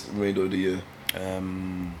up for the remainder of the year?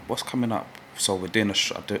 What's coming up? So we're doing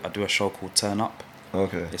I do a show called Turn Up.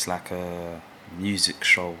 Okay. It's like a music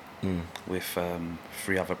show with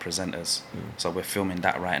 3 other presenters. So we're filming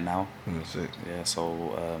that right now. Sick. Yeah.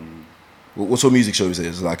 So. What sort of music show is it?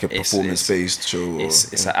 Is it like a performance-based show?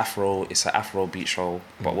 It's an Afro beat show.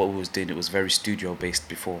 But what we was doing, it was very studio-based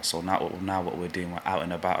before. So now what we're doing, we're out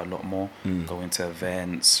and about a lot more. Going to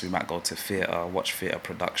events. We might go to theatre, watch theatre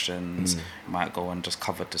productions. We might go and just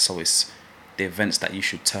cover so it's the events that you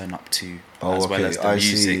should turn up to, as well as the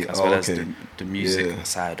music, as the music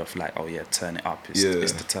side of like, turn it up.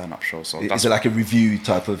 It's the turn up show. So is it like a review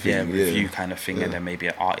type of thing? Yeah, review kind of thing, and then maybe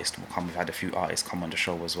an artist will come. We've had a few artists come on the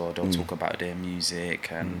show as well. They'll talk about their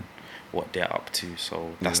music and what they're up to.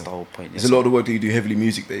 So that's the whole point. Is a lot of the work that you do heavily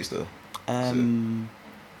music based though?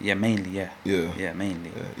 Yeah, mainly. Yeah,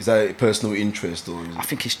 mainly. Yeah. Is that a personal interest or? I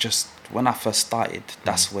think it's just when I first started.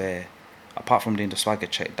 That's where. Apart from doing the swagger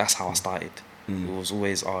check, that's how I started. It was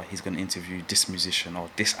always, he's going to interview this musician or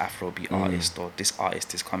this Afrobeat artist or this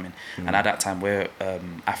artist is coming. And at that time where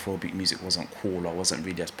Afrobeat music wasn't cool or wasn't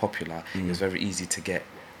really as popular, it was very easy to get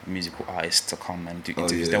musical artists to come and do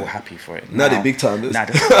interviews. They were happy for it. Now they're big timers.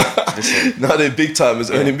 Now they're big timers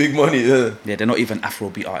earning big money. Yeah, they're not even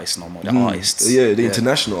Afrobeat artists no more. They're artists. Yeah, they're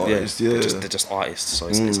international artists. Yeah, they're just artists. So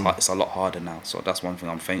it's a lot harder now. So that's one thing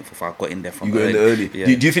I'm thankful for. I got in there from early. You got in there early. Yeah.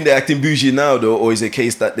 Do you think they're acting bougie now though, or is it a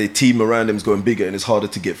case that their team around them is going bigger and it's harder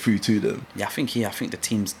to get through to them? Yeah, I think the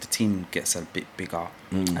team gets a bit bigger,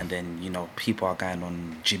 and then people are going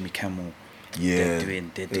on Jimmy Kimmel. Yeah,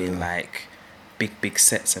 they're doing like. Big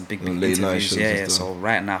sets and big interviews. So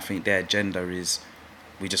right now I think their agenda is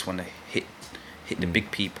we just want to hit the big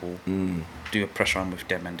people, do a pressure on with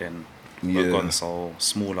them, and then we're gone. So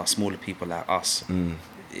smaller people like us,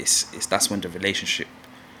 it's that's when the relationship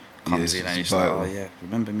comes in, and it's like,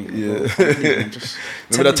 remember me? Remember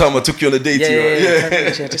that time I took you on a date?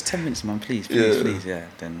 Just 10 minutes, man, please.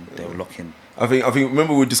 Then they'll lock in. I think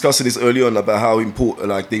remember we were discussing this early on about how important,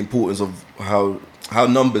 like the importance of how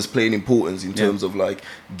numbers play an importance in terms of like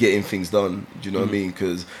getting things done. Do you know what I mean?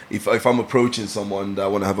 Because if I'm approaching someone that I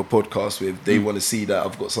want to have a podcast with, they want to see that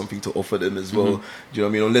I've got something to offer them as well. Do you know what I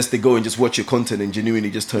mean? Unless they go and just watch your content and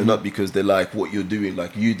genuinely just turn up because they like what you're doing,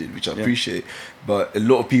 like you did, which I appreciate. But a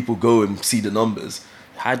lot of people go and see the numbers.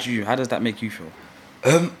 How does that make you feel?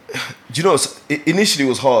 Do you know, initially it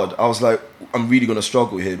was hard. I was like, I'm really going to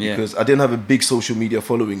struggle here because I didn't have a big social media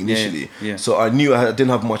following initially. So I knew I didn't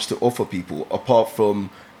have much to offer people apart from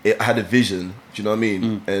I had a vision, do you know what I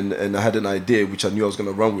mean? And I had an idea which I knew I was going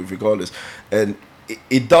to run with regardless. And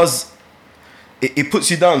it puts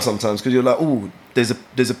you down sometimes because you're like, oh, there's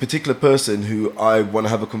a particular person who I want to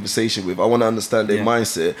have a conversation with. I want to understand their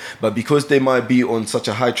mindset. But because they might be on such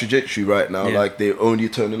a high trajectory right now, like they're only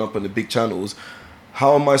turning up on the big channels,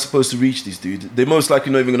 how am I supposed to reach these dudes? They're most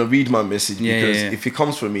likely not even going to read my message because if it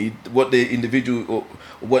comes from me, what their individual or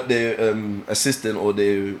what their assistant or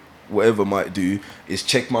their whatever might do is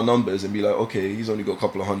check my numbers and be like, okay, he's only got a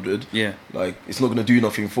couple of hundred. Like, it's not going to do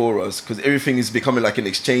nothing for us because everything is becoming like an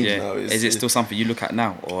exchange now. Is it still something you look at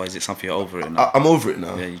now, or is it something you're over it now? I'm over it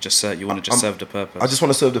now. Yeah, you want to just serve the purpose. I just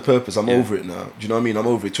want to serve the purpose. I'm over it now. Do you know what I mean? I'm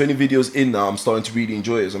over it. 20 videos in now, I'm starting to really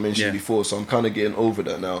enjoy it, as I mentioned before. So I'm kind of getting over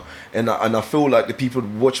that now. And I feel like the people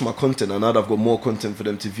watch my content, and now that I've got more content for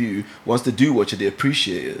them to view, once they do watch it, they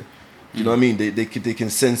appreciate it. You know what I mean? They can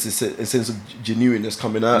sense a sense of genuineness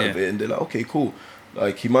coming out of it, and they're like, okay, cool.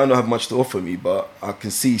 Like, he might not have much to offer me, but I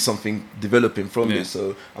can see something developing from it.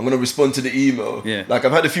 So I'm gonna respond to the email. Like,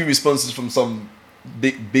 I've had a few responses from some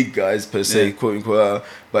big guys per se, quote unquote,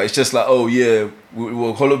 but it's just like, oh yeah,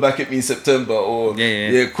 we'll holler back at me in September, or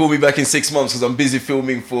call me back in 6 months because I'm busy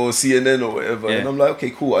filming for CNN or whatever. And I'm like,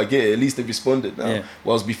 okay, cool, I get it. At least they've responded now.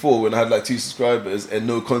 Whilst before, when I had like 2 subscribers and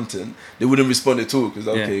no content, they wouldn't respond at all because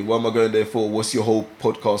okay, what am I going there for? What's your whole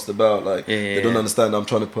podcast about? Like, they don't understand I'm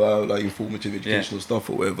trying to put out like informative educational stuff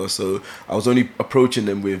or whatever. So I was only approaching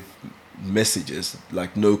them with messages,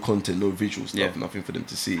 like no content, no visual stuff, nothing for them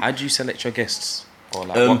to see. How do you select your guests? Or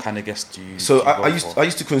like, what kind of guests do you? So I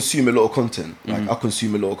used to consume a lot of content. Like, I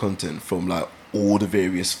consume a lot of content from like all the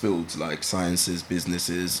various fields, like sciences,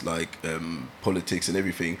 businesses, like politics and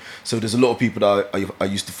everything. So there's a lot of people that I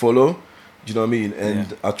used to follow. Do you know what I mean?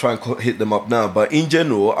 And I try and hit them up now. But in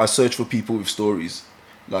general, I search for people with stories.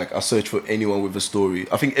 Like, I search for anyone with a story.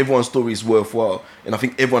 I think everyone's story is worthwhile, and I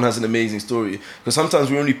think everyone has an amazing story. Because sometimes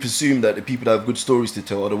we only presume that the people that have good stories to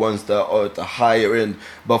tell are the ones that are at the higher end.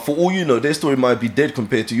 But for all you know, their story might be dead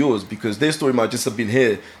compared to yours, because their story might just have been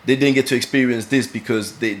here. They didn't get to experience this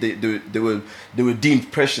because they were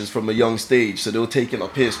deemed precious from a young stage, so they were taken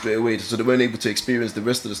up here straight away. So they weren't able to experience the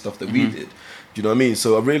rest of the stuff that we did. Do you know what I mean?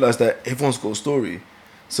 So I realized that everyone's got a story.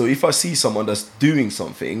 So if I see someone that's doing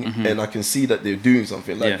something and I can see that they're doing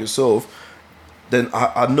something like yourself, then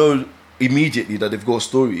I know immediately that they've got a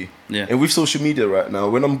story. And with social media right now,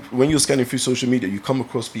 when you're scanning through social media, you come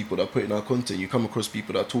across people that are putting out content, you come across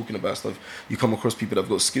people that are talking about stuff, you come across people that have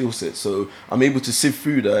got skill sets. So I'm able to sift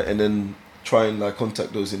through that and then try and like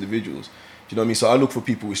contact those individuals. Do you know what I mean? So I look for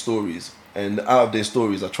people with stories, and out of their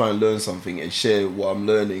stories I try and learn something and share what I'm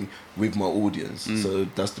learning with my audience. So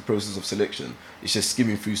that's the process of selection. It's just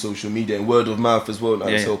skimming through social media and word of mouth as well. Now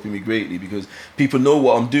it's helping me greatly because people know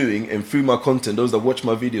what I'm doing, and through my content, those that watch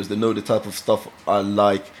my videos, they know the type of stuff I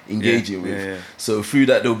like engaging with. So through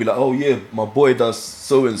that, they'll be like, oh yeah, my boy does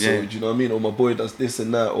so and so. Do you know what I mean? Or my boy does this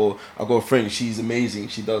and that. Or I got a friend, she's amazing,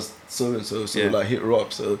 she does so and so. So like, hit her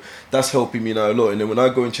up. So that's helping me now a lot. And then when I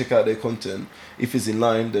go and check out their content, if it's in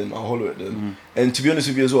line, then I'll holler at them. And to be honest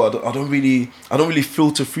with you as well, I don't really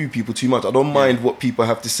filter through people too much. I don't mind what people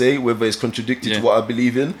have to say, whether it's contradicted to what I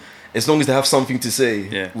believe in, as long as they have something to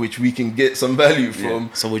say, which we can get some value from.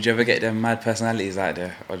 So would you ever get them mad personalities out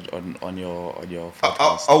there on your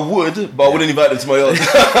podcast? I would, but I wouldn't invite them to my yard.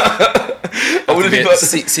 I wouldn't invite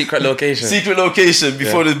secret location. Secret location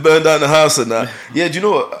before they burn down the house and that. Yeah, do you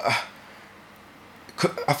know what?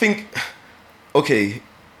 I think, okay,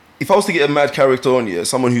 if I was to get a mad character on here,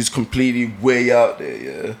 someone who's completely way out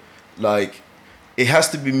there, like, it has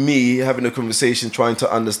to be me having a conversation, trying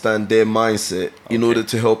to understand their mindset in order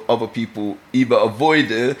to help other people either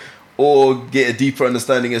avoid it or get a deeper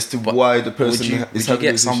understanding as to why the person is having those issues. Would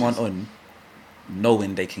you get someone on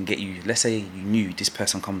knowing they can get you, let's say you knew this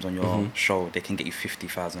person comes on your show, they can get you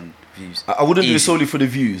 50,000 views? I wouldn't do it solely for the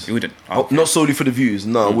views. You wouldn't? Okay. Not solely for the views.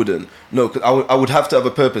 No, I wouldn't. No, because I would have to have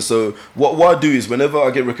a purpose. So what I do is, whenever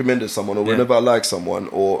I get recommended someone, or whenever I like someone,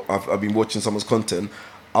 or I've been watching someone's content,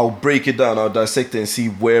 I'll break it down, I'll dissect it and see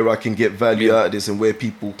where I can get value out of this and where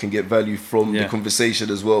people can get value from the conversation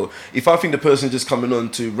as well. If I think the person just coming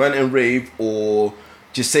on to rant and rave or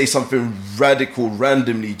just say something radical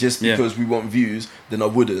randomly just because we want views, then I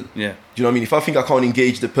wouldn't. Do you know what I mean? If I think I can't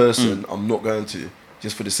engage the person, I'm not going to.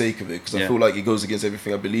 just for the sake of it, because I feel like it goes against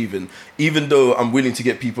everything I believe in. Even though I'm willing to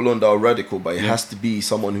get people on that are radical, but it has to be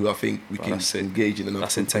someone who I think we can engage in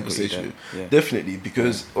enough conversation. Definitely,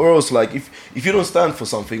 because or else like if you don't stand for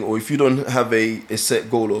something, or if you don't have a set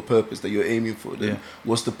goal or purpose that you're aiming for, then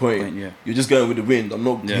what's the point? You're just going with the wind. I'm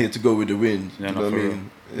not here to go with the wind. You know what I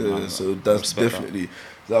mean? Yeah, so that's definitely.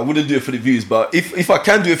 I wouldn't do it for the views, but if I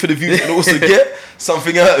can do it for the views and also get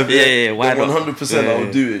something out of it, then 100% I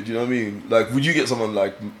would do it. Do you know what I mean? Like, would you get someone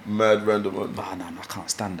like mad random on? No, I can't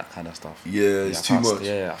stand that kind of stuff. Yeah, it's too much.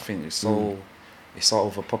 Yeah, I think it's so. It's so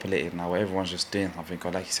overpopulated now, where everyone's just doing something.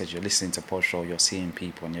 Or like you said, you're listening to Pod Show, you're seeing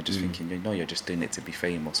people, and you're just thinking, you're just doing it to be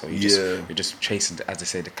famous, or you're just chasing, as they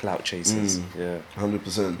say, the clout chasers.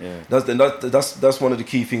 100%. Yeah, that's one of the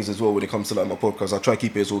key things as well when it comes to like my podcast. I try to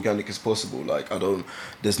keep it as organic as possible. Like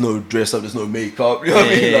there's no dress up, there's no makeup. You know what I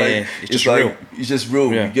mean? Like it's like real. It's just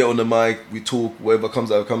real. Yeah. We get on the mic, we talk, whatever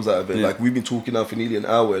comes out of it. Yeah. Like we've been talking now for nearly an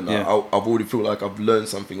hour, and I've already feel like I've learned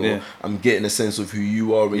something, or I'm getting a sense of who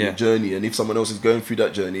you are in your journey. And if someone else is going through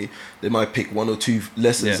that journey, they might pick one or two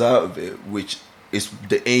lessons out of it, which is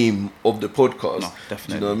the aim of the podcast. No, definitely.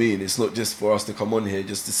 Do you know what I mean? It's not just for us to come on here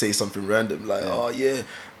just to say something random like,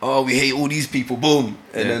 we hate all these people, boom,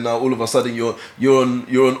 and then now all of a sudden you're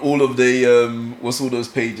on all of the what's all those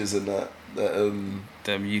pages and that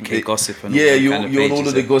UK gossip and you're on all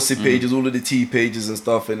of the gossip pages, all of the tea pages and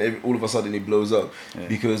stuff, and all of a sudden it blows up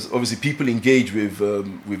because obviously people engage with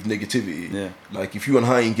negativity. Like if you want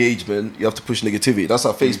high engagement, you have to push negativity. That's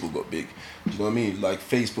how Facebook got big. Do you know what I mean? Like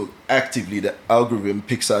Facebook actively, the algorithm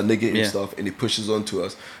picks out negative stuff and it pushes onto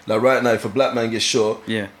us. Like right now, if a black man gets shot,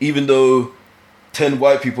 even though 10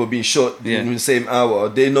 white people are being shot in the same hour,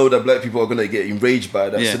 they know that black people are going to get enraged by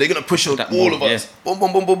that. So they're going to push on all of us. Boom,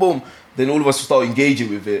 boom, boom, boom, boom. Then all of us will start engaging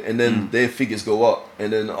with it, and then their figures go up,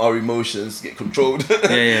 and then our emotions get controlled. Do you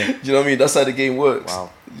know what I mean? That's how the game works. Wow.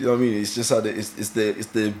 You know what I mean? It's just how it's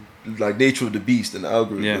the like nature of the beast and the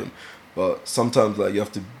algorithm. But sometimes like you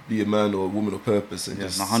have to be a man or a woman of purpose and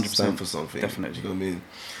just 100%. Stand for something. Definitely. Do you know what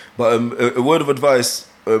I mean? But a word of advice,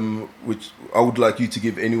 which I would like you to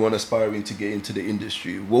give anyone aspiring to get into the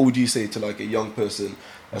industry. What would you say to like a young person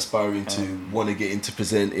aspiring to want to get into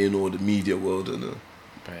presenting or the media world? And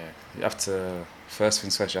you have to, first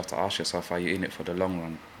things first, you have to ask yourself, are you in it for the long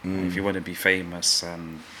run? If you want to be famous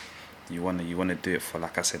and you want to do it for,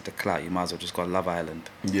 like I said, the clout, you might as well just go Love Island.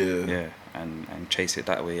 And chase it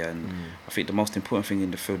that way. And I think the most important thing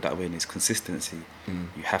in the field that way is consistency.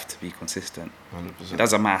 You have to be consistent. 100%. It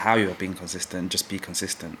doesn't matter how you're being consistent, just be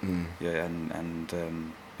consistent.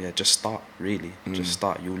 Just start, really. Just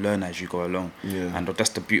start. You'll learn as you go along. And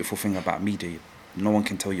that's the beautiful thing about media. No one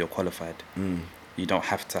can tell you're qualified. You don't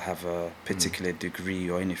have to have a particular degree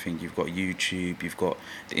or anything. You've got YouTube, you've got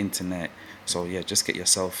the internet. So just get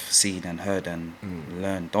yourself seen and heard and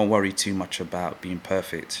learn. Don't worry too much about being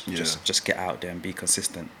perfect. Just get out there and be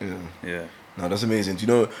consistent. No, that's amazing. Do you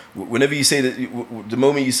know, whenever you say that, the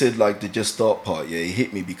moment you said like the just start part, it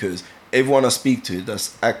hit me because everyone I speak to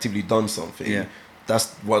that's actively done something,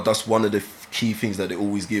 that's one of the key things that they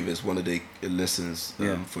always give as one of the lessons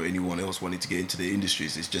for anyone else wanting to get into the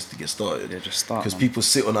industries is just to get started. Just start. Because people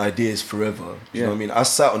sit on ideas forever. You know what I mean? I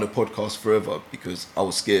sat on a podcast forever because I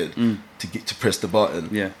was scared to press the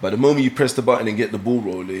button. But the moment you press the button and get the ball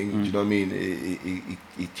rolling, you know what I mean?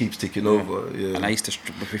 It keeps ticking over. And I used to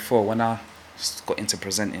before when I got into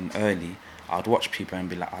presenting early, I'd watch people and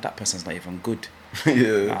be like, that person's not even good.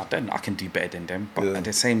 I can do better than them. But at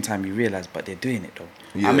the same time, you realise, but they're doing it though.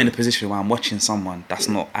 I'm in a position where I'm watching someone that's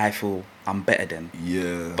not, I feel I'm better than.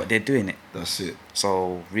 But they're doing it. That's it.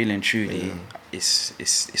 So really and truly,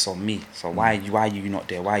 it's on me. So why are you not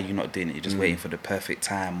there? Why are you not doing it? You're just waiting for the perfect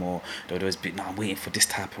time, or there'll always be, I'm waiting for this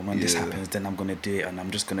to happen. When this happens, then I'm gonna do it, and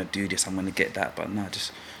I'm just gonna do this. I'm gonna get that. But no,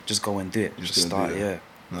 just go and do it. Just start.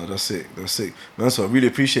 No, that's sick. Man, so I really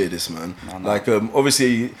appreciate this, man. Like,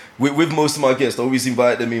 obviously, with most of my guests, I always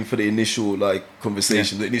invite them in for the initial, like,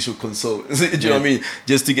 conversation, the initial consult. Do you know what I mean?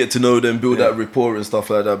 Just to get to know them, build that rapport and stuff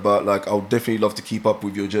like that. But, like, I would definitely love to keep up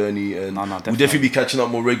with your journey. And we'll definitely be catching up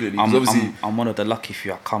more regularly. I'm one of the lucky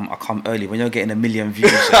few. I come early. When you're getting 1 million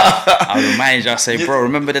views, I remind you, I say, bro,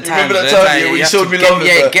 remember the time? Remember that time when you showed me love?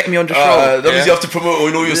 Get me on the show. That means you have to promote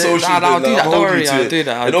on all your socials. I'll do that. Don't worry, I'll do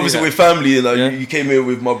that. And obviously, we're family. And you came here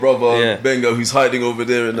with with my brother Benga, who's hiding over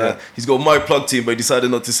there, and he's got my plug team, but he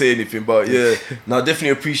decided not to say anything. But I definitely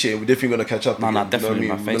appreciate it. We're definitely gonna catch up. Definitely.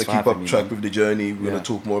 We're gonna keep up track with the journey. We're gonna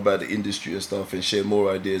talk more about the industry and stuff, and share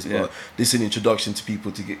more ideas. But this is an introduction to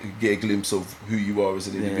people to get a glimpse of who you are as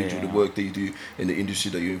an individual, the work that you do in the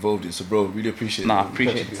industry that you're involved in. So, bro, really appreciate it. I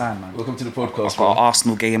appreciate the time, man. Welcome to the podcast. I've got an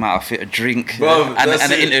Arsenal game out, a fit, a drink, bro, and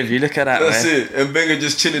an interview. Look at that. That's it. And Benga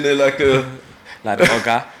just chilling there like a like the old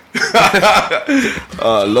guy.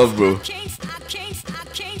 Love, bro.